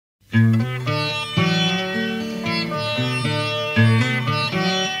Everybody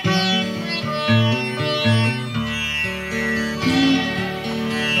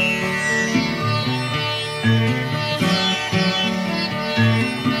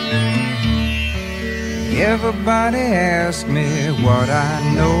asks me what I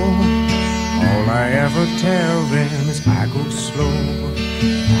know. All I ever tell them is I go slow.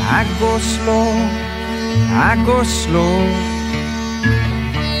 I go slow. I go slow.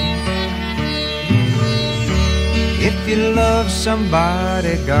 If you love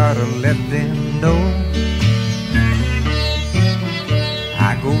somebody, gotta let them know.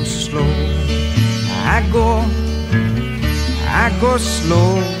 I go slow. I go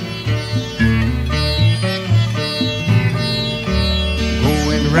slow.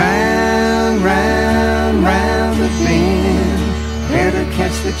 Round, round, round the bend. Better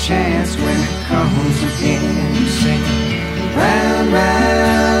catch the chance when it comes again. Sing. Round,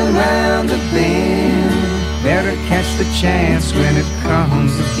 round, round the bend. Better catch the chance when it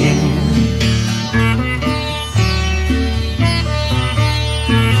comes again.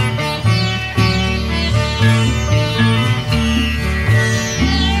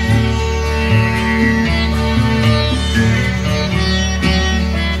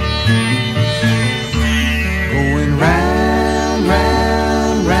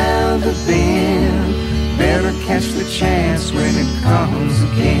 Catch the chance when it comes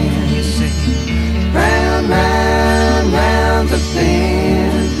again. You sing. Round, round, round the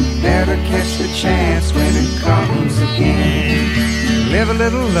bend. Better catch the chance when it comes again. Live a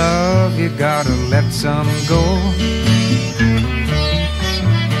little love, you gotta let some go.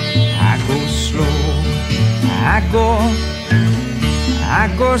 I go slow. I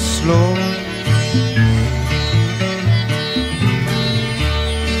go slow.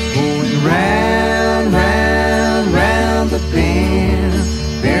 Going round, round, round the bend.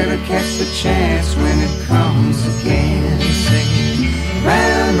 Better catch the chance when it comes again. Sing.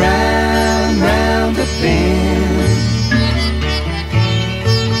 Round, round, round the bend.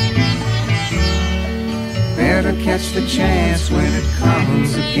 Better catch the chance when it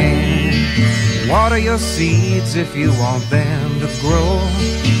comes again. Water your seeds if you want them to grow.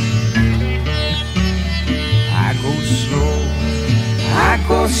 I go slow. I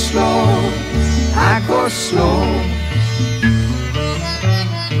go slow. I go slow.